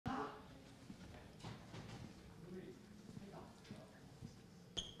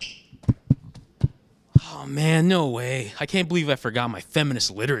Oh man, no way. I can't believe I forgot my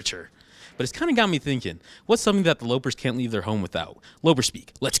feminist literature. But it's kind of got me thinking, what's something that the Lopers can't leave their home without? Loper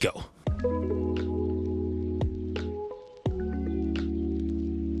speak, let's go.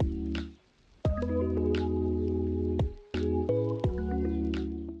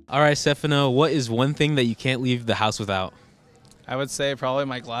 All right, Stefano, what is one thing that you can't leave the house without? I would say probably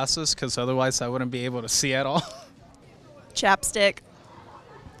my glasses, because otherwise I wouldn't be able to see at all. Chapstick.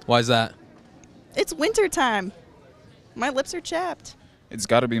 Why is that? It's winter time. My lips are chapped. It's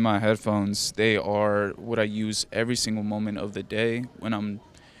got to be my headphones. They are what I use every single moment of the day when I'm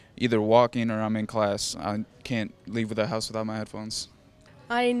either walking or I'm in class. I can't leave the house without my headphones.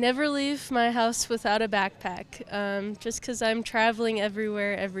 I never leave my house without a backpack, just because I'm traveling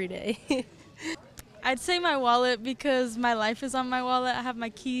everywhere every day. I'd say my wallet because my life is on my wallet. I have my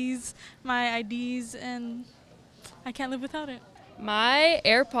keys, my IDs, and I can't live without it. My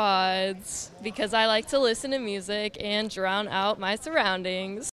AirPods, because I like to listen to music and drown out my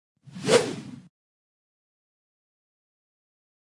surroundings.